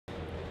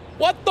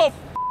What the f?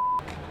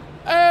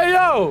 Hey,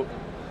 yo!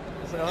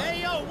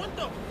 Hey, yo, what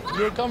the fuck?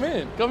 Yo, come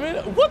in. Come in.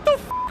 What the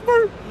f,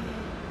 bro?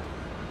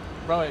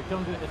 Bro, it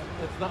comes in.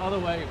 It's the other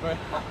way, bro.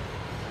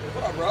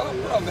 What up, bro?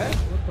 What up, man?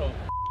 What the f?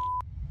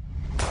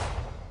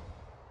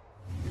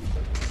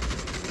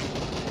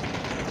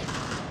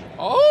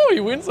 Oh, he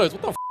wins those.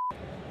 What the f?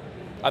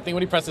 I think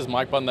when he pressed his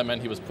mic button, that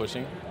meant he was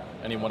pushing,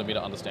 and he wanted me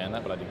to understand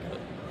that, but I didn't get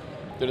it.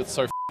 Dude, it's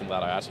so f***ing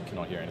loud, I actually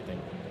cannot hear anything.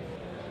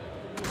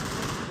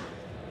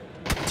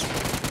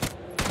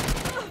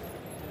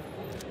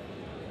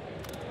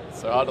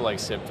 So hard to like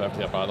sit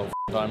perfectly upright all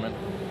the time, man.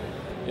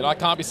 You know, I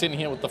can't be sitting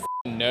here with the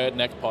f***ing nerd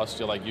neck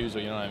posture like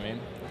usual, you know what I mean?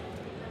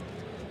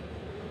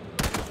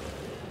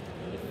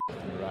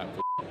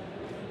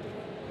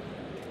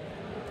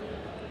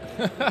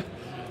 Right.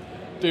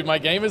 Dude, my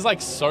game is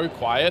like so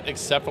quiet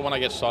except for when I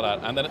get shot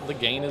at, and then the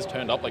gain is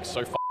turned up like so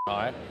f***ing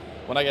high.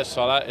 When I get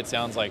shot at, it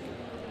sounds like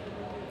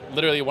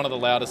literally one of the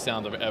loudest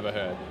sounds I've ever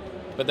heard.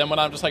 But then when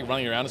I'm just like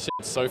running around and shit,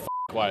 it's so f***ing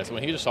quiet. So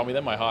when he just shot me,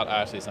 then my heart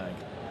actually sank.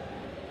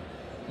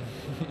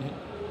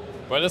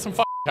 But there's some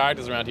f***ing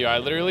characters around here. I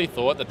literally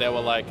thought that there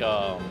were like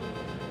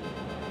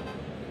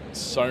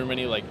so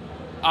many like,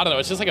 I don't know,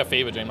 it's just like a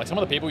fever dream. Like some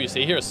of the people you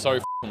see here are so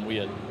f***ing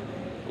weird.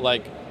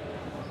 Like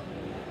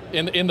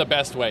in the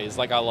best ways.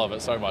 Like I love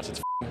it so much.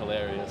 It's f***ing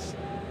hilarious.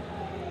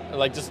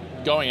 Like just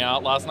going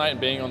out last night and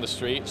being on the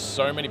street,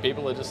 so many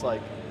people are just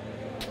like,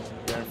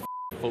 they're in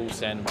full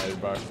send mode,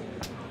 bro.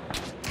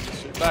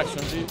 Shoot back,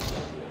 Shrimsy.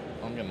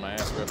 I'm getting my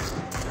ass ripped.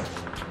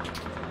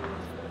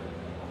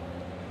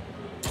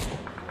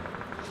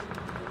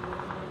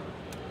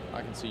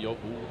 I can see your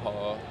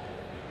hoo-ha.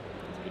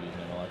 That's a good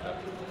username, I like that.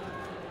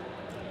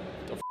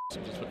 The f***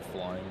 just went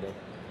flying, bro.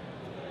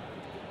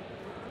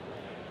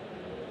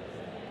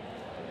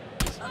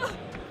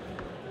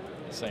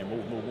 Same,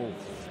 move, move, move.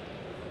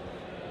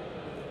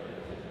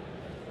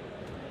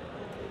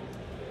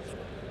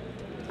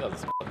 God,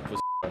 this fucking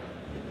pussy, bro.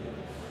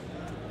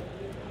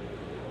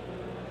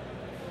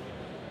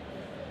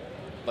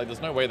 Like,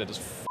 there's no way they're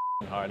just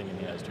f***ing hiding in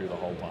the S2 the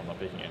whole time, not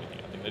picking anything.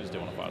 I think they just do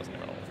want to fight us and they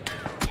run away.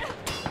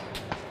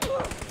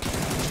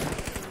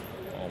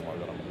 Oh my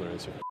god, I'm literally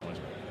super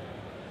noisy.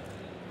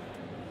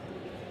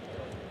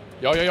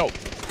 Yo, yo, yo!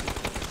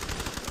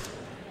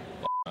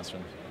 Nice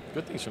Shrimp.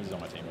 Good thing Shrimp is on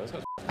my team, but this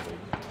guy's big.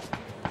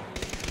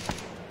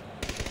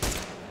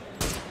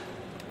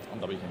 I'm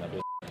W-king that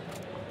bitch.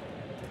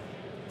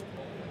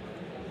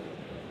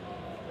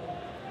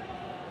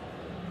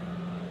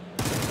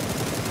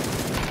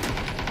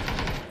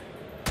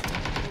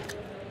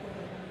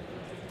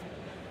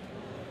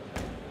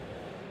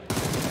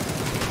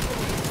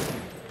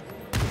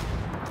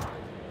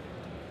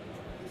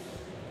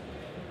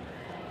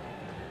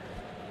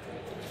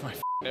 My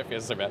FPS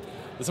is so bad.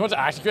 There's so much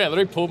action grenade. I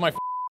literally pulled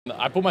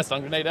my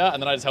stun grenade out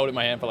and then I just held it in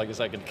my hand for like a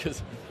second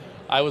because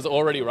I was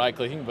already right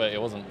clicking, but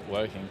it wasn't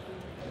working.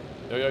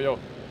 Yo, yo, yo.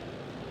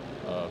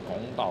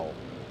 Gong Dao.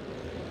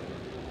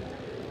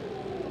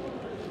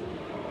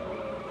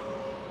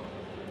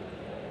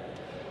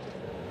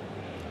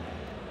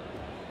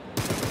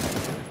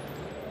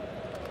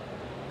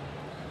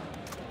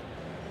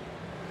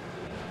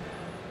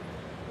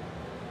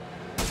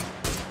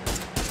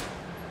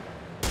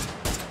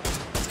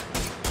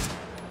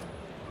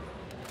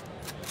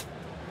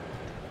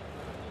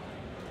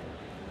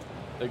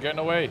 They're getting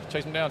away.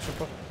 Chase them down,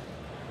 Tripper.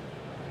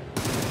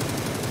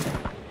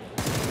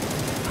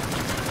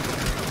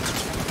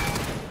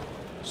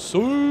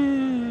 So.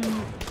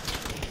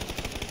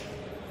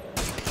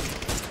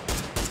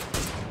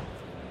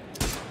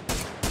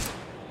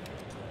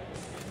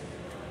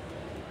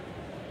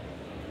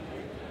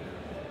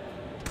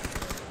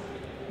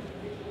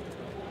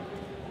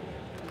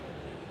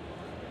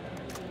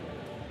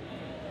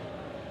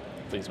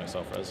 Please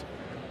myself, Rez.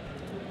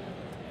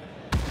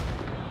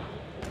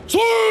 So.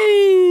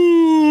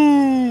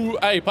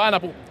 Hey,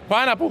 pineapple,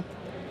 pineapple,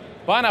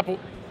 pineapple.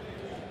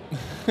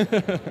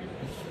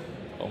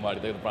 Almighty,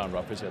 they're the brown, bro.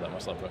 I appreciate that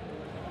much love, bro.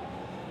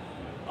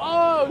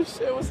 Oh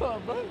shit, what's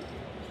up, bro?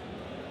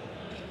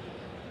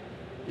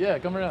 Yeah,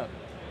 come around.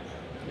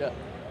 Yeah,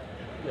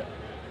 yeah.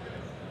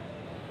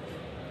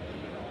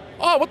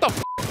 Oh, what the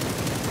f?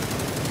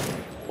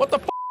 What the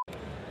f?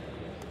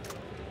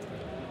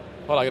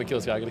 Hold on, I gotta kill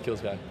this guy. I gotta kill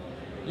this guy.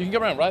 You can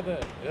come around right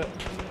there. Yeah.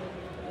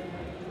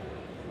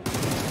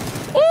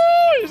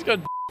 Oh, he's got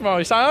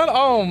my son.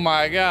 Oh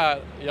my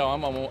god. Yo,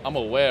 I'm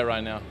aware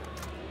right now.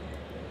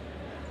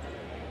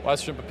 Why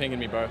is Shrimper pinging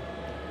me, bro?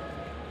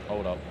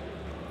 Hold up.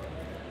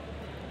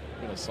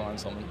 I'm gonna sign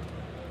something.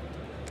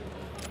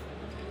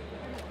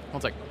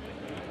 One sec.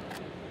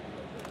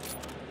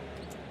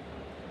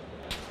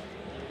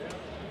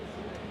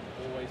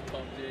 Always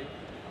PUBG.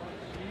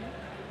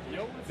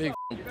 Yo, what's Big up?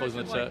 close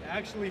in the chat. Like,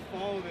 actually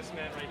follow this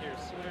man right here,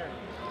 swear.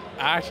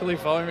 Actually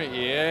follow me?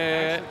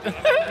 Yeah.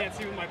 Actually, I can't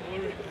see with my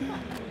blurry.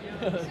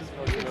 Just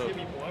fucking It's up. gonna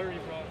be blurry,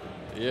 bro.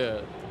 Yeah.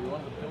 You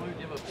want the pillar? Do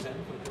you have a pen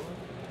for the pillar?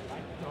 I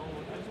don't.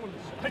 I just wanted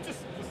to. I just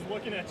was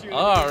looking at you.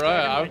 All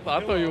right. I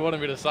thought you wanted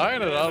me to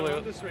sign it. Yeah, I no, was I'm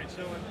like, just straight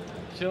chilling.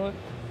 chilling.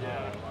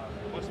 Yeah.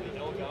 Watching the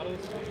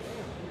Elgatos.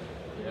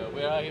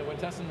 Yeah, we're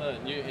testing the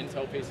new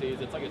Intel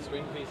PCs. It's like a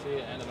stream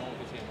PC and a normal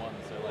PC in one.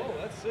 So like, Oh,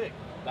 that's sick.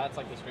 that's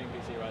like the stream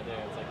PC right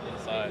there. It's like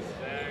inside.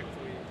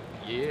 Exactly.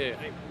 Yeah.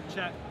 Hey,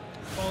 chat.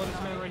 Follow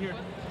this man right here.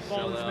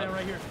 Follow Chill this out. man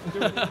right here.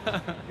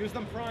 Do use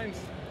them primes.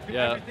 Do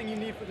Yeah. everything you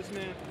need for this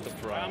man. The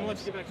I'm gonna let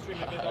you get back to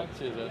streaming. Okay,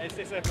 Cheers, man. hey,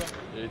 stay safe, bro.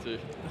 You too.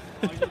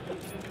 Oh, you're the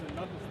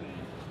nothing thing.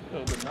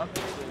 Oh, the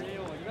nothing. For real.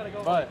 You gotta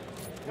go. But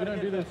we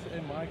don't do this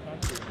in my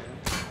country,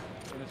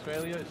 man. In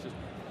Australia, it's just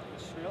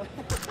Australia.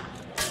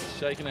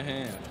 shaking a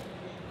hand.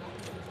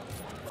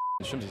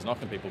 Shrimps, he's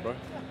knocking people, bro.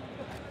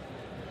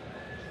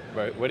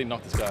 Bro, where'd he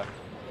knock this guy?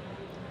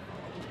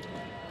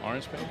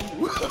 Orange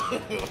people?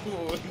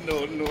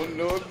 No.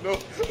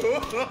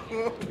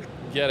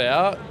 Get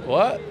out?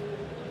 What?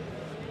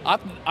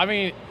 I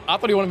mean, I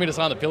thought he wanted me to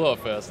sign the pillow at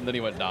first, and then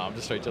he went, nah, I'm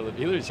just straight to the...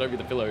 He literally showed me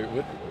the pillow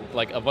with,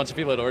 like, a bunch of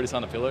people had already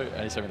signed the pillow,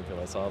 and he showed me the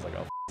pillow, so I was like,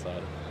 oh,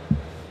 excited.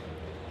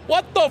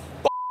 What the f***?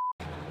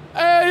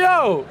 Hey,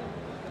 yo!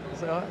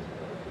 Say hi.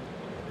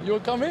 Yo,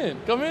 come in.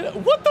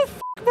 What the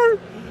f***, bro?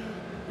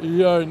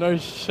 Yo, no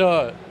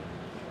shot.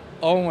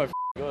 Oh my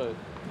god.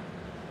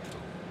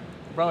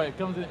 Bro, it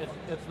comes in,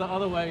 it's the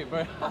other way,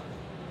 bro.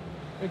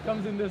 It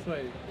comes in this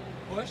way.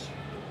 Push.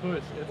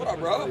 Push. What up,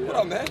 bro? What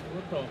up, man?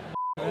 What the f***,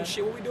 Oh man?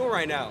 shit, what we doing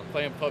right now?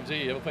 Playing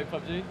PUBG. You ever play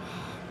PUBG?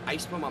 I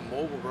used to play my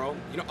mobile, bro.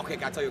 You know, okay,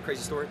 can I tell you a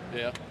crazy story?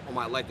 Yeah. On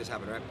my life, this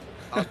happened, right?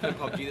 I was playing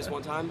PUBG this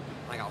one time,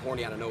 and I got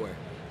horny out of nowhere.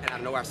 And out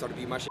of nowhere, I started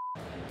beating my shit.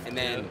 And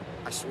then,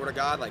 I swear to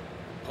God, like,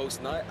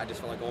 post-nut, I just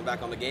felt like going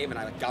back on the game, and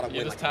I gotta win.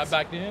 You just like, tap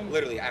back in?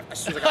 Literally, as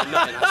soon as I got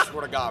nothing, I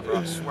swear to God, bro.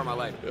 I swear my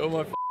life. Oh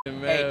my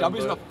f***ing man, Hey,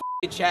 W's in bro. the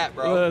f***ing chat,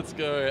 bro. Let's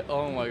go.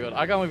 Oh my god.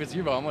 I can't believe it's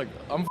you, bro. I'm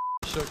f***ing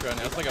shook right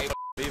now. It's like a f***ing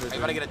fever. Are you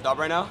about to get a dub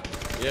right now?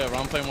 Yeah, bro.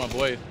 I'm playing with my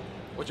boy,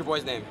 What's your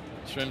boy's name?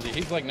 Shrimsy.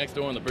 He's like next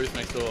door in the booth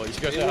next door. You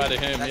should go say hi to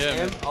him. That's Yeah,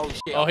 him? man. Oh,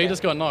 shit. Oh, he okay.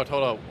 just got knocked.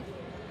 Hold up.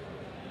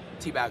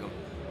 Teabag him.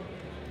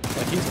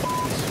 Like, he's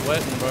f***ing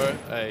sweating, bro.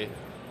 Hey.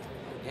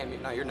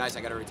 Damn, no, you're nice.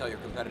 I gotta retell you're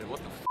competitive. What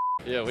the f?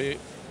 Yeah,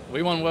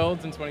 we won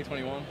Worlds in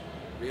 2021.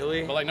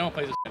 Really? But like, no one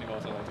plays this anymore,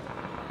 so like,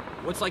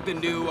 What's like the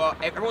new,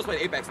 everyone's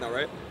playing Apex now,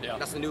 right? Yeah.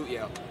 That's the new,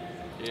 yeah.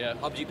 yeah.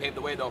 PUBG paved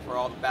the way, though, for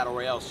all the Battle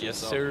Royale shit. Yes,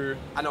 so sir.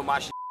 I know my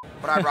shit.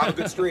 But I have a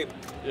good stream.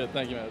 Yeah,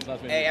 thank you, man. It's nice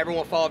meeting Hey, you.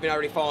 everyone follow if you're not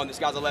already following. This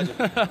guy's a legend.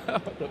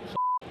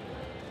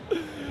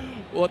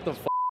 What the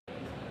f?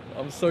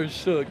 I'm so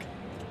shook.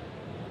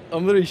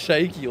 I'm literally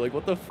shaky. Like,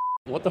 what the f?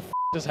 What the f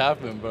just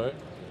happened, bro?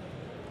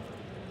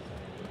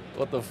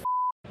 What the f?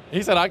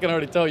 He said I can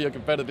already tell you're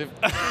competitive.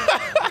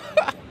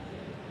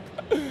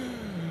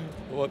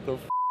 What the f,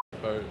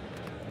 bro?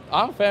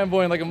 I'm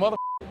fanboying like a mother.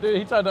 Dude,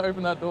 he tried to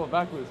open that door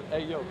backwards.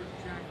 Hey, yo.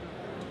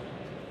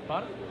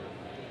 Pardon?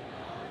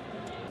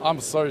 I'm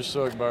so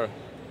shook, bro.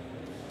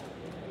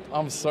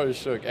 I'm so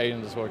shook.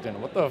 Adin just walked in.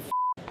 What the f?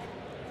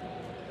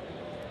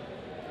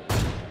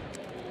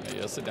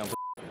 Yeah, sit down.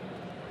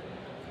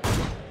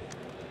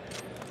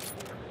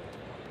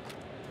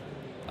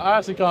 I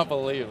actually can't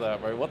believe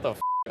that, bro. What the f?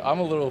 I'm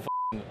a little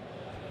f.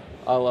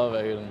 I love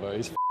Adin, bro.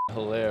 He's f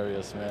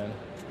hilarious, man.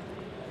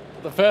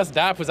 The first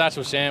dap was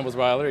actual shambles,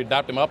 bro. I literally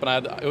dapped him up,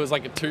 and it was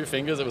like 2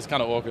 fingers. It was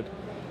kind of awkward.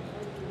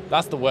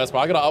 That's the worst,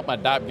 bro. I gotta up my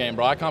dap game,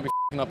 bro. I can't be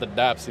f***ing up the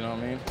daps, you know what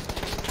I mean?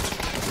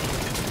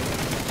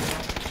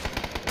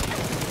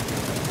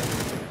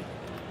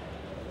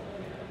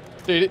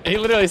 Dude, he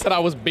literally said I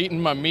was beating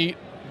my meat.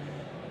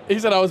 He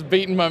said I was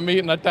beating my meat,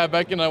 and I tapped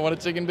back in and I wanted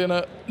chicken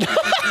dinner.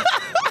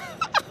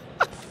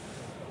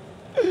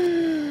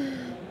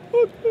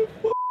 What the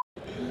fuck?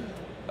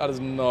 That is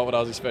not what I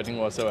was expecting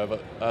whatsoever.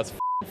 That's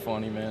f***ing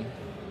funny, man.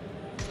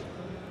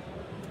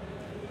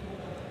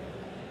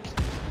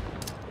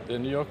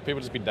 In New York, people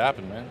just be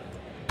dapping, man.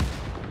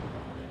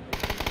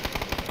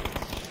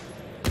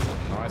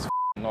 Nice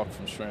f***ing knock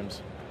from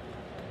Shrimps.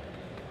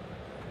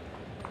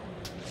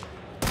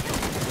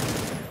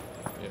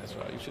 Yeah, that's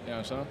right. You sit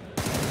down, son.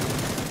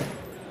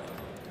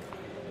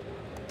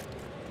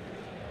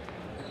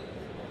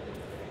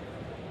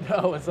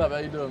 Yo, what's up? How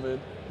you doing,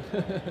 man?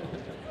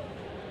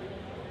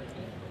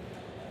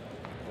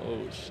 Oh,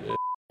 shit.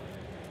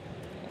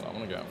 I'm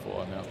gonna go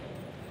forward now.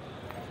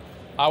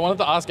 I wanted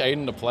to ask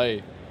Adin to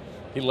play.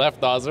 He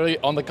left. I was really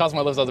on the cusp of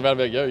my lips. I was about to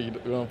be like, yo, you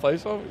wanna play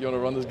some? You wanna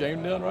run this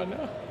game down right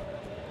now?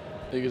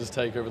 You can just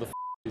take over the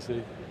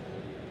PC.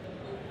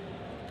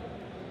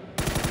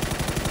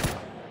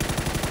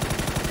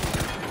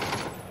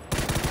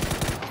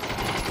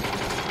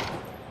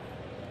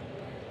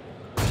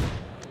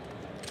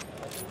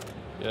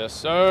 Yes,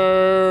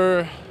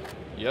 sir.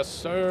 Yes,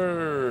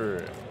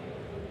 sir.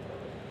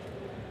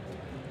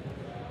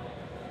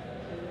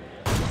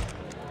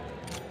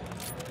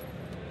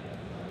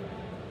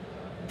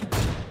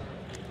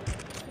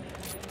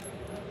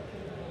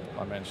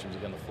 My man seems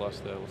getting the flush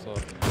there. What's up?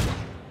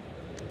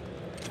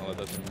 I'll let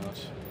that too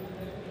much.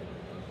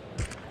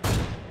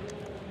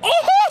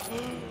 Oh!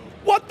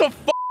 What the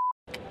f?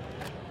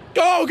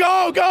 Go,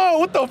 go, go!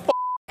 What the f?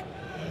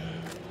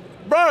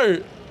 Bro!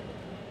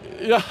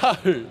 Yo!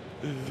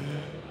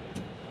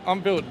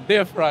 I'm built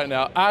diff right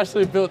now.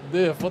 Actually built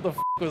diff. What the f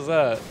was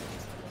that?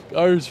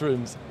 Go,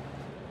 Shrimps.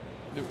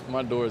 Dude,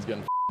 my door is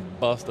getting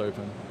bust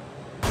open.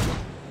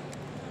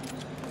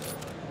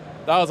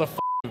 That was a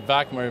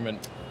back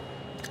moment.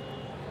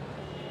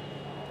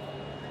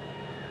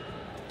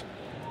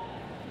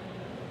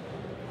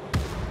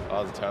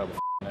 That was a terrible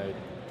nade.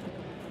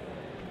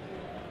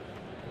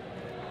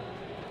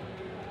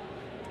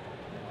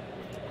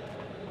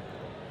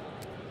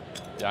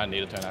 Yeah, I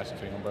need to turn action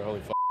between them, bro. Holy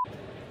fuck.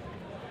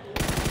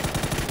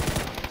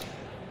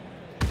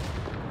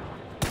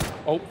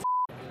 Oh,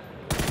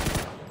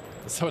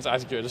 there's so much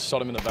action here. I just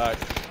shot him in the back.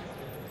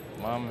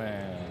 My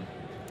man.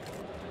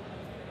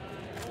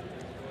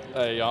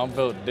 Hey, y'all, I'm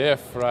built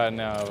diff right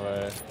now,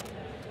 bro.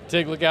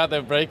 Take a look out,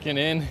 they're breaking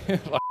in.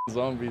 Like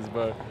zombies,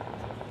 bro.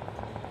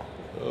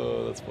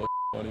 Oh, that's fucking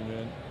funny,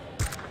 man.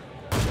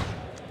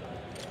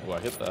 Oh, I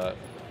hit that.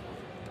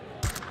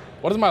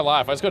 What is my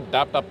life? I just got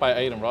dapped up by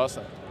Adin Ross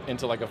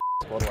into like a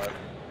squad wipe.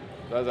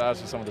 That's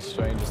actually some of the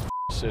strangest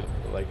shit.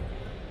 Like,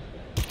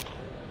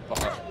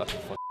 oh, that's a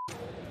fucking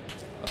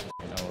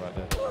no right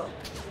there.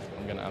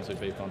 I'm gonna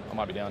absolutely beef on. I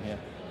might be down here.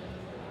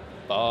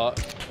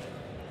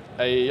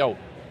 Hey, yo.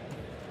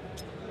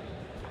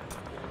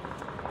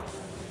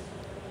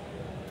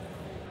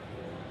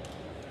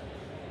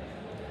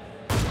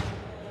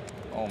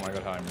 Oh my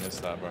god, how I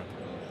missed that, bro.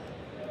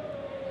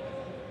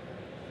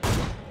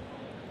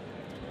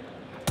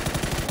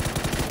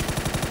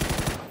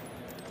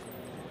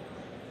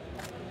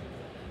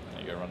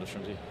 There you go, run to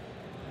Shrimsy.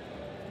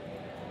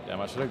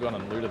 Damn, I should have gone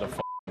and looted a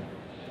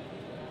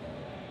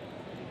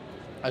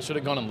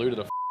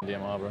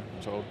DMR, bro.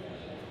 I'm told.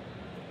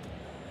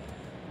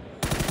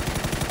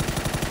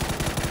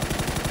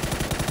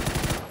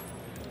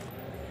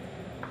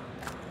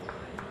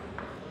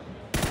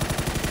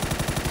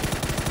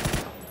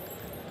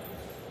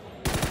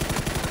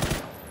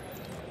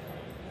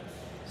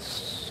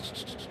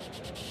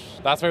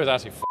 That's where he was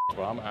actually f***ed,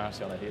 bro. I'm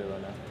actually on a healer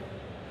right now.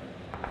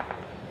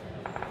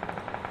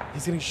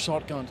 He's getting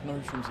shotgunned. No,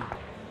 Shrimsy.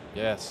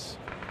 Yes.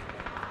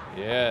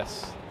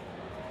 Yes.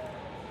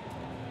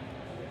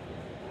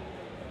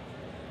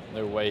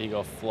 No way he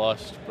got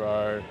flushed,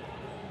 bro.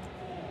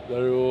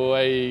 No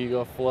way he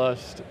got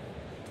flushed.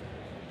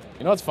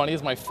 You know what's funny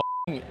is my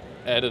f***ing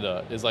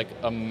editor is like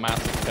a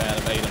massive fan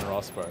of Adin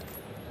Ross, bro.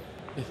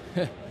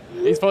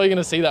 He's probably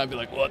gonna see that and be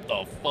like, what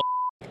the fuck?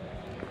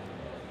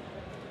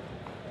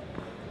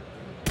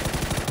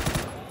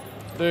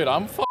 Dude,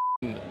 I'm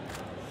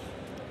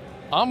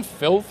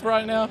filth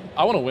right now.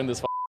 I want to win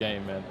this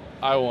game, man.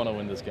 I want to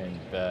win this game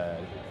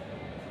bad.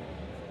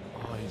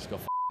 Oh, he just got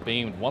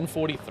beamed.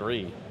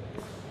 143.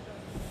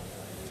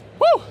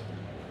 Woo!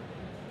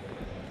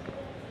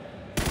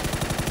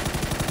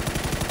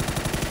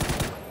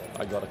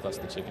 I gotta clutch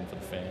the chicken for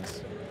the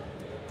fans.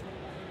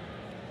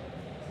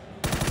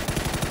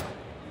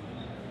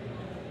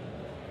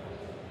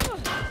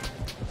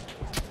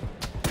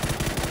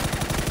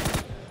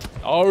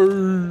 Oh,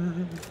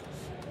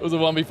 it was a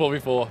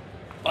 1v4v4.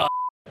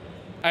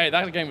 Hey,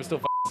 that game was still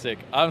sick.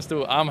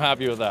 I'm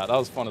happy with that. That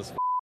was fun as f.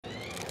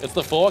 It's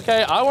the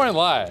 4K. I won't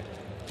lie.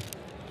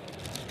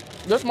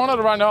 This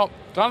monitor right now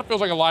kind of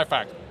feels like a life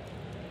hack.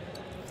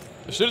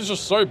 The shit is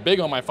just so big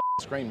on my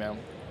screen, man.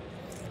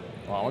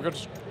 Oh, I'm gonna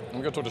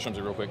go talk to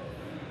Shrimsy real quick.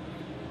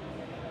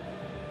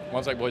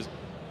 One sec, boys.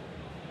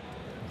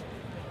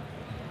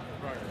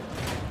 Bro,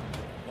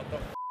 what the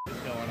is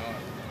going on?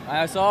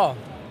 I saw.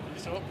 You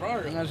saw it,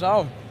 bro? I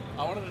saw.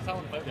 I wanted to tell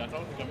him Pepsi. I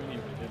told him to come in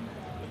here, but he didn't.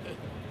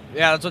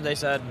 Yeah, that's what they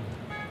said.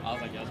 I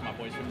was like, yeah, that's my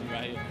boy Shrimsy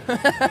right here.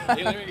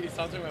 He literally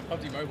started talking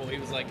about PUBG Mobile. He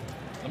was like,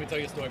 let me tell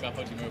you a story about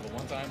PUBG Mobile.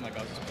 One time, like,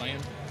 I was just playing,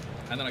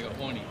 and then I got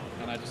horny,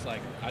 and I just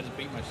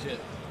beat my shit.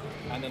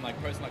 And then,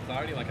 like, post my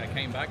clarity, like, I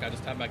came back, I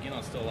just tapped back in, I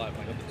was still alive,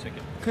 and I got the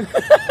chicken.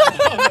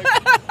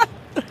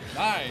 Like,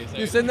 nice.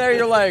 You're sitting there,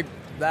 you're like,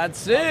 that's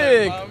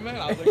sick. I was like, oh, man.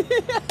 I was like,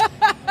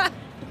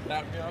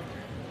 tap me up.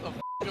 What the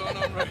f going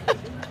on, bro?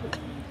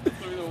 It's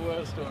gonna be the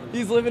worst story.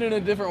 He's living in a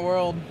different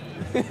world.